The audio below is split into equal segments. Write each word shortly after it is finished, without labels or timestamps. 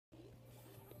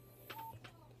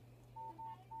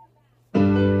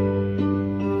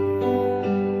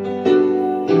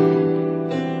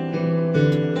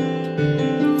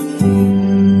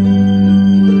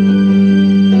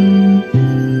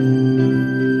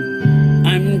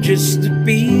just the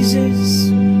pieces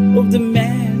of the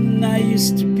man I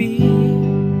used to be.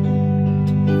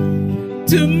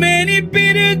 Too many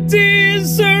bitter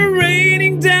tears are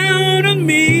raining down on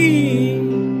me.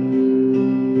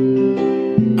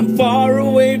 I'm far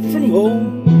away from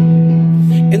home,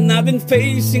 and I've been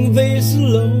facing this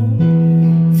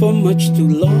alone for much too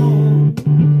long.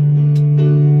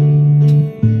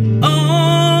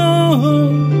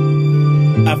 Oh,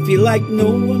 I feel like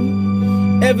no one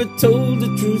ever told the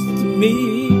truth to me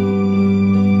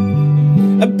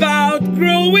about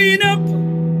growing up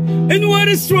and what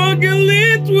a struggle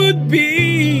it would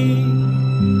be.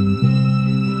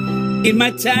 In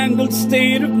my tangled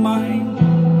state of mind,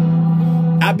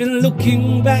 I've been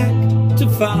looking back to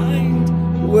find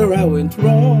where I went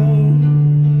wrong.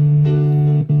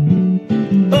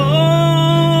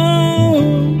 Oh,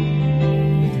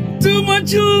 too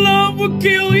much love will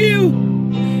kill you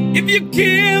if you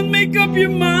can't make up your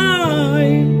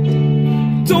mind.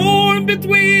 Torn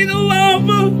between a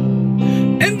lover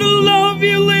and the love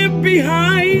you leave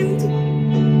behind.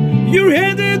 You're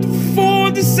headed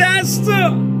for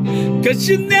disaster, 'cause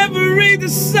you never read the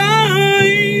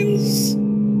signs.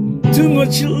 Too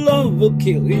much love will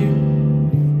kill you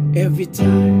every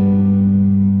time.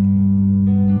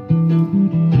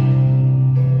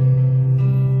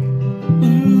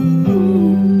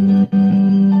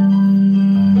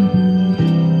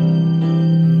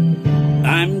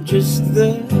 I'm just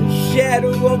the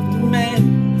shadow of the man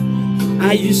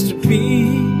I used to be,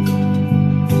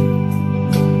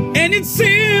 and it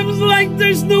seems like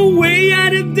there's no way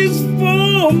out of this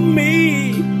for me.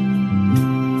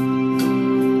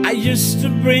 I used to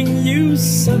bring you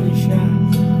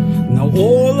sunshine, now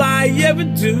all I ever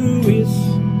do is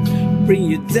bring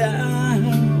you down.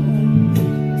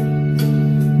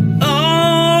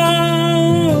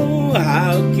 Oh,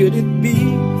 how could it be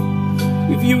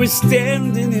if you were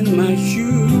standing in my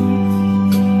shoes?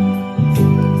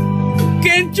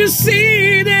 Can't you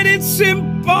see that it's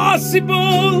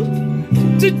impossible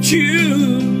to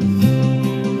choose?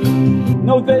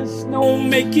 No, there's no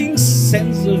making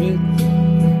sense of it.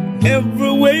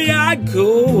 Every way I go,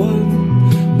 I'm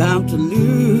bound to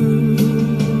lose.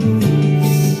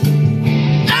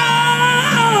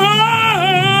 Ah,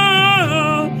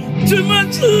 too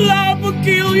much love will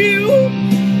kill you,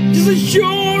 just as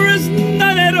sure as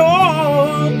none at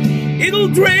all.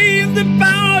 It'll drain the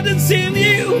power that's in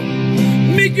you,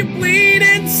 make you bleed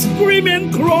and scream and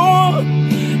crawl,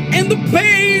 and the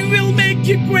pain will make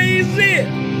you crazy.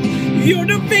 You're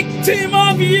the victim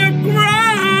of your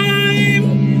crime.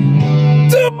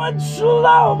 Too much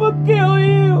love will kill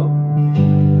you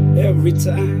every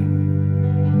time.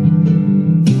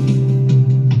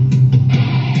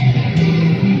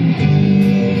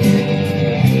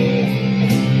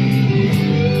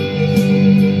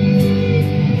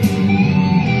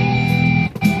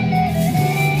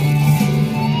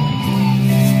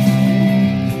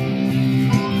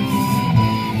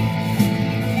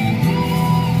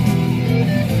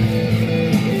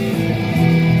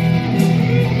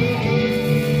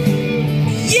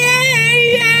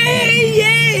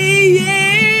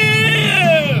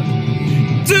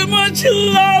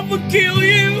 Love will kill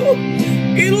you,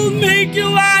 it'll make your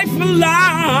life a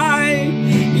lie.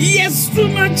 Yes, too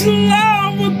much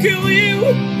love will kill you,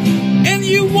 and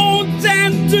you won't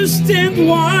understand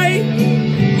why.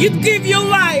 You'd give your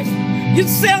life, you'd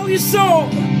sell your soul,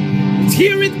 and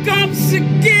here it comes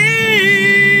again.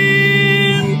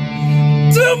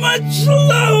 Too much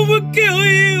love will kill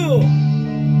you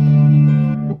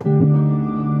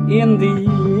in the